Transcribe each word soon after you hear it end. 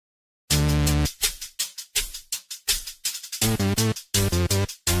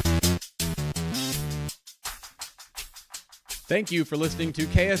Thank you for listening to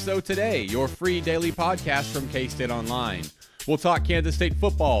KSO Today, your free daily podcast from K-StateOnline. We'll talk Kansas State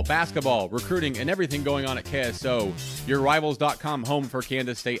football, basketball, recruiting, and everything going on at KSO, your Rivals.com home for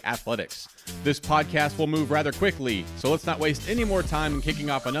Kansas State athletics. This podcast will move rather quickly, so let's not waste any more time in kicking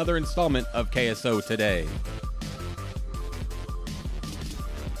off another installment of KSO Today.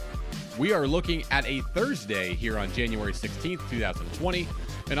 We are looking at a Thursday here on January 16th, 2020.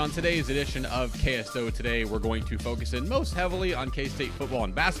 And on today's edition of KSO Today, we're going to focus in most heavily on K-State football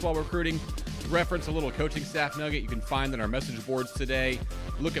and basketball recruiting, reference a little coaching staff nugget you can find on our message boards today,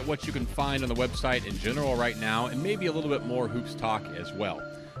 look at what you can find on the website in general right now, and maybe a little bit more hoops talk as well.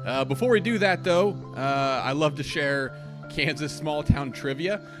 Before we do that, though, I love to share Kansas small town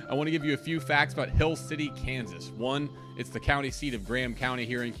trivia. I want to give you a few facts about Hill City, Kansas. One, it's the county seat of Graham County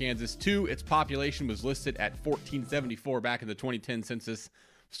here in Kansas. Two, its population was listed at 1474 back in the 2010 census.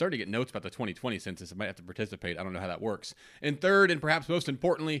 Starting to get notes about the 2020 census. I might have to participate. I don't know how that works. And third, and perhaps most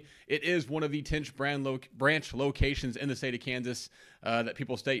importantly, it is one of the 10 branch locations in the state of Kansas that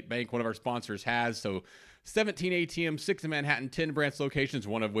People's State Bank, one of our sponsors, has. So 17 ATMs, 6 in Manhattan, 10 branch locations,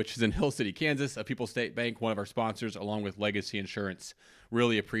 one of which is in Hill City, Kansas. People's State Bank, one of our sponsors, along with Legacy Insurance.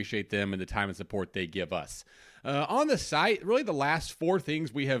 Really appreciate them and the time and support they give us. On the site, really the last 4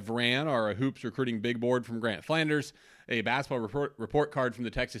 things we have ran are a hoops recruiting big board from Grant Flanders, a basketball report card from the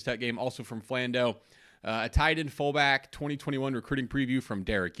Texas Tech game, also from Flando, a tight end fullback 2021 recruiting preview from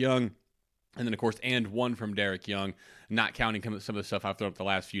Derek Young, and then, of course, one from Derek Young, not counting some of the stuff I've thrown up the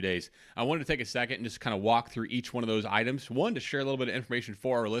last few days. I wanted to take a second and just kind of walk through each one of those items. One, to share a little bit of information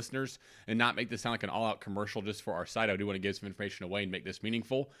for our listeners and not make this sound like an all-out commercial just for our site. I do want to give some information away and make this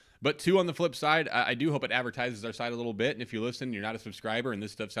meaningful. But two, on the flip side, I do hope it advertises our site a little bit. And if you listen, you're not a subscriber, and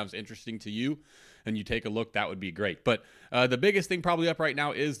this stuff sounds interesting to you, and you take a look, that would be great. But the biggest thing probably up right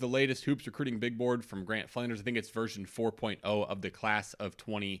now is the latest hoops recruiting big board from Grant Flanders. I think it's version 4.0 of the class of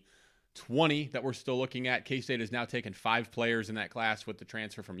 2020 that we're still looking at. K-State has now taken 5 players in that class with the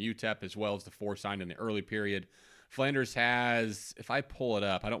transfer from UTEP, as well as the 4 signed in the early period. Flanders has, if I pull it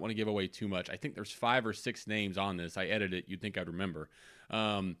up, I don't want to give away too much. I think there's 5 or 6 names on this. I edited it. You'd think I'd remember.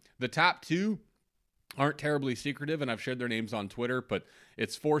 The top 2 aren't terribly secretive, and I've shared their names on Twitter, but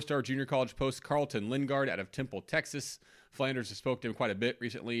it's 4-star junior college post Carlton Lingard out of Temple, Texas. Flanders has spoken to him quite a bit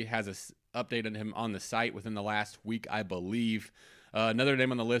recently, has an update on him on the site within the last week, I believe. Another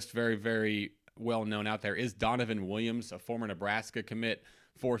name on the list, very, very well known out there, is Donovan Williams, a former Nebraska commit,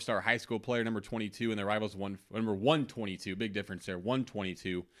 4-star high school player, number 22 in the Rivals number 122. Big difference there,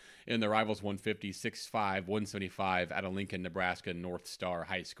 122 in the Rivals 150, 6'5", 175 out of Lincoln, Nebraska, North Star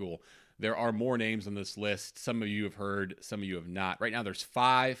High School. There are more names on this list. Some of you have heard, some of you have not. Right now there's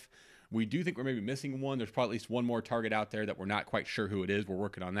 5. We do think we're maybe missing one. There's probably at least one more target out there that we're not quite sure who it is. We're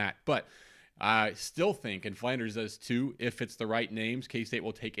working on that. But I still think, and Flanders does too, if it's the right names, K-State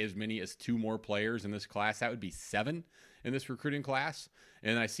will take as many as 2 more players in this class. That would be 7 in this recruiting class.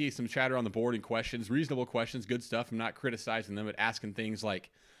 And I see some chatter on the board and questions, reasonable questions, good stuff. I'm not criticizing them, but asking things like,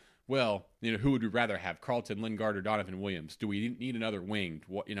 well, who would we rather have, Carlton Lingard or Donovan Williams? Do we need another wing,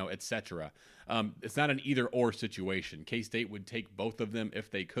 et cetera? It's not an either-or situation. K-State would take both of them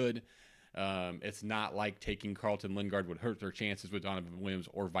if they could. It's not like taking Carlton Lingard would hurt their chances with Donovan Williams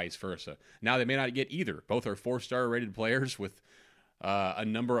or vice versa. Now, they may not get either. Both are 4-star rated players with a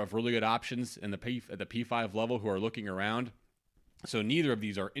number of really good options at the P5 level who are looking around. So neither of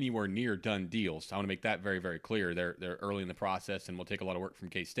these are anywhere near done deals. I want to make that very, very clear. They're early in the process and will take a lot of work from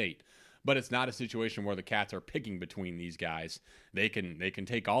K-State. But it's not a situation where the Cats are picking between these guys. They can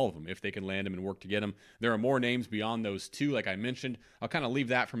take all of them if they can land them and work to get them. There are more names beyond those 2, like I mentioned. I'll kind of leave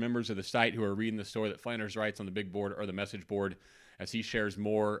that for members of the site who are reading the story that Flanders writes on the big board or the message board, as he shares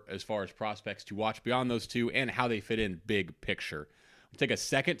more as far as prospects to watch beyond those 2 and how they fit in big picture. We'll take a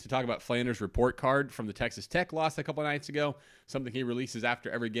second to talk about Flanders' report card from the Texas Tech loss a couple of nights ago, something he releases after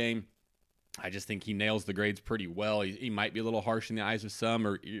every game. I just think he nails the grades pretty well. He might be a little harsh in the eyes of some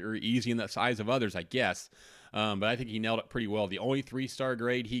or easy in the eyes of others, I guess. But I think he nailed it pretty well. The only 3-star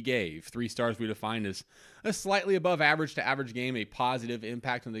grade he gave, 3 stars we defined as a slightly above average to average game, a positive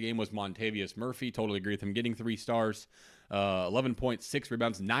impact on the game, was Montavious Murphy. Totally agree with him getting 3 stars. 11.6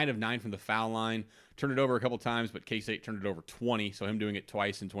 rebounds, 9 of 9 from the foul line. Turned it over a couple times, but K-State turned it over 20, so him doing it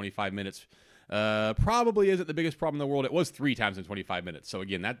twice in 25 minutes probably isn't the biggest problem in the world. It was 3 times in 25 minutes. So,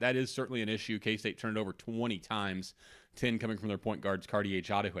 again, that is certainly an issue. K-State turned it over 20 times, 10 coming from their point guards, Cartier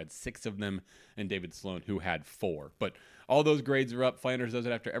Jada, who had 6 of them, and David Sloan, who had 4. But all those grades are up. Flanders does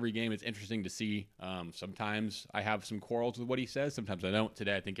it after every game. It's interesting to see. Sometimes I have some quarrels with what he says. Sometimes I don't.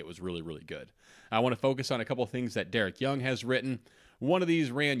 Today, I think it was really, really good. I want to focus on a couple of things that Derek Young has written. One of these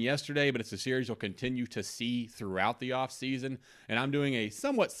ran yesterday, but it's a series you'll continue to see throughout the offseason. And I'm doing a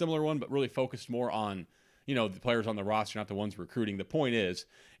somewhat similar one, but really focused more on, the players on the roster, not the ones recruiting. The point is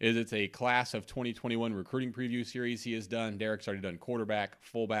it's a class of 2021 recruiting preview series he has done. Derek's already done quarterback,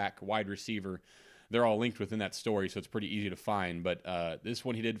 fullback, wide receiver. They're all linked within that story, so it's pretty easy to find. But this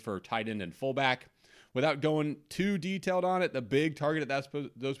one he did for tight end and fullback. Without going too detailed on it, the big target at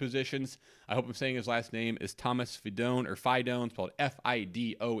those positions, I hope I'm saying his last name, is Thomas Fidone, or Fidone, spelled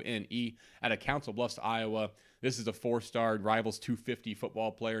Fidone, out of Council Bluffs, Iowa. This is a 4-star Rivals 250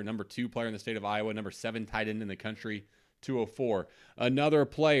 football player, number 2 player in the state of Iowa, number 7 tight end in the country, 204. Another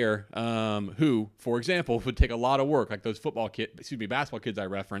player who, for example, would take a lot of work, like those basketball kids I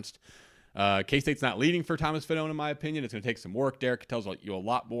referenced. K-State's not leading for Thomas Fidone, in my opinion. It's going to take some work. Derek tells you a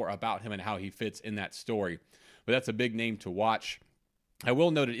lot more about him and how he fits in that story. But that's a big name to watch. I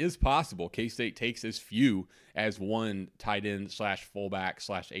will note it is possible K-State takes as few as one tight end / fullback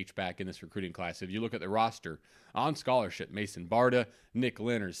 / H-back in this recruiting class. If you look at the roster, on scholarship, Mason Barda, Nick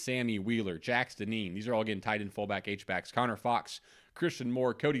Leonard, Sammy Wheeler, Jax Deneen. These are all getting tight end, fullback, H-backs. Connor Fox, Christian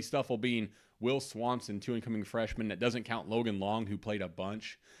Moore, Cody Stufflebean, Will Swanson, 2 incoming freshmen. That doesn't count Logan Long, who played a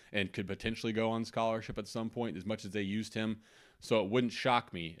bunch and could potentially go on scholarship at some point as much as they used him. So it wouldn't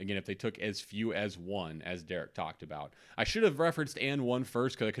shock me, again, if they took as few as one, as Derek talked about. I should have referenced and one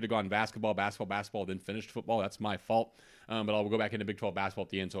first because I could have gone basketball, then finished football. That's my fault. But I'll go back into Big 12 basketball at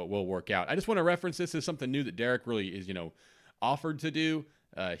the end, so it will work out. I just want to reference this as something new that Derek really is, offered to do.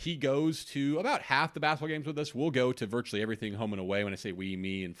 He goes to about half the basketball games with us. We'll go to virtually everything home and away. When I say we,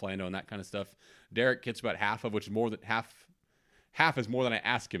 me, and Flando and that kind of stuff, Derek gets about half of, which is more than half is more than I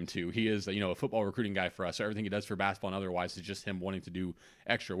ask him to. He is, a football recruiting guy for us. So everything he does for basketball and otherwise is just him wanting to do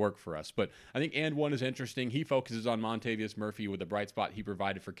extra work for us. But I think and one is interesting. He focuses on Montavious Murphy with the bright spot he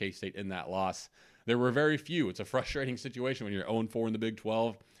provided for K-State in that loss. There were very few. It's a frustrating situation when you're 0-4 in the Big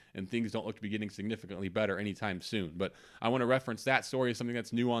 12 and things don't look to be getting significantly better anytime soon. But I want to reference that story as something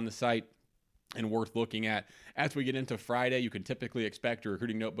that's new on the site and worth looking at. As we get into Friday, you can typically expect a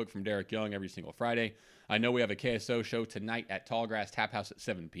recruiting notebook from Derek Young every single Friday. I know we have a KSO show tonight at Tallgrass Tap House at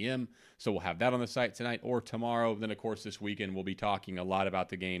 7 p.m., so we'll have that on the site tonight or tomorrow. Then, of course, this weekend we'll be talking a lot about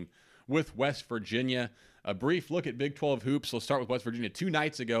the game with West Virginia. A brief look at Big 12 hoops. We'll start with West Virginia. 2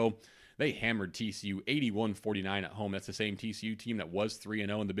 nights ago, they hammered TCU 81-49 at home. That's the same TCU team that was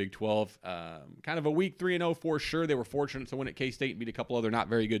 3-0 in the Big 12. Kind of a weak 3-0 for sure. They were fortunate to win at K-State and beat a couple other not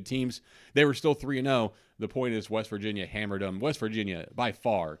very good teams. They were still 3-0. The point is West Virginia hammered them. West Virginia, by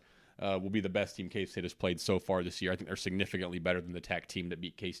far, will be the best team K-State has played so far this year. I think they're significantly better than the Tech team that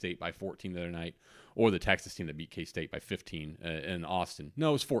beat K-State by 14 the other night, or the Texas team that beat K-State by 15 in Austin. No,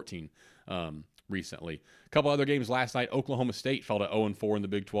 it was 14 recently. A couple other games last night. Oklahoma State fell to 0-4 in the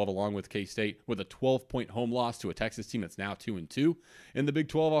Big 12 along with K-State with a 12-point home loss to a Texas team that's now 2-2 in the Big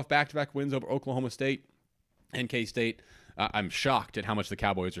 12 off back-to-back wins over Oklahoma State and K-State. I'm shocked at how much the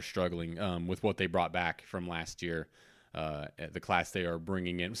Cowboys are struggling with what they brought back from last year. The class they are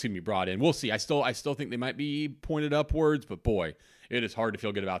brought in. We'll see. I still think they might be pointed upwards, but boy, it is hard to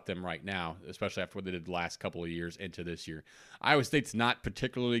feel good about them right now, especially after what they did the last couple of years into this year. Iowa State's not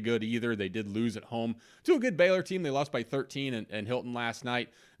particularly good either. They did lose at home to a good Baylor team. They lost by 13 and Hilton last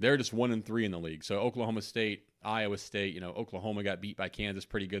night. They're just 1-3 in the league. So Oklahoma State, Iowa State, Oklahoma got beat by Kansas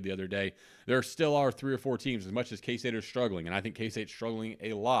pretty good the other day. There still are 3 or 4 teams, as much as K-State is struggling, and I think K-State's struggling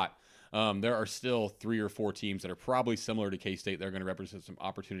a lot. There are still 3 or 4 teams that are probably similar to K-State. They're going to represent some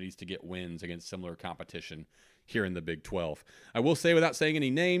opportunities to get wins against similar competition here in the Big 12. I will say, without saying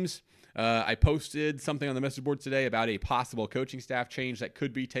any names, I posted something on the message board today about a possible coaching staff change that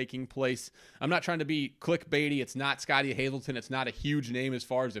could be taking place. I'm not trying to be clickbaity. It's not Scotty Hazelton. It's not a huge name as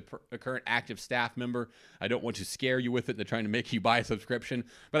far as a current active staff member. I don't want to scare you with it. They're trying to make you buy a subscription.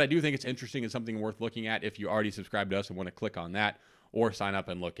 But I do think it's interesting and something worth looking at if you already subscribe to us and want to click on that or sign up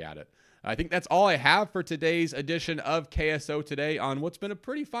and look at it. I think that's all I have for today's edition of KSO Today on what's been a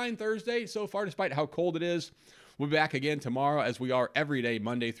pretty fine Thursday so far, despite how cold it is. We'll be back again tomorrow, as we are every day,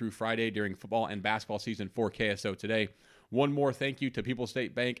 Monday through Friday, during football and basketball season for KSO Today. One more thank you to People's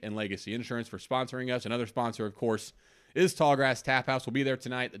State Bank and Legacy Insurance for sponsoring us. Another sponsor, of course, is Tallgrass Tap House. We'll be there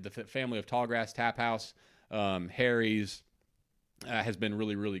tonight. The family of Tallgrass Tap House, Harry's, has been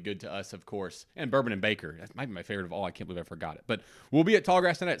really, really good to us, of course. And Bourbon and Baker. That might be my favorite of all. I can't believe I forgot it. But we'll be at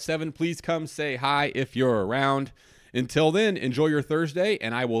Tallgrass tonight at 7. Please come say hi if you're around. Until then, enjoy your Thursday,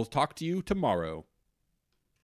 and I will talk to you tomorrow.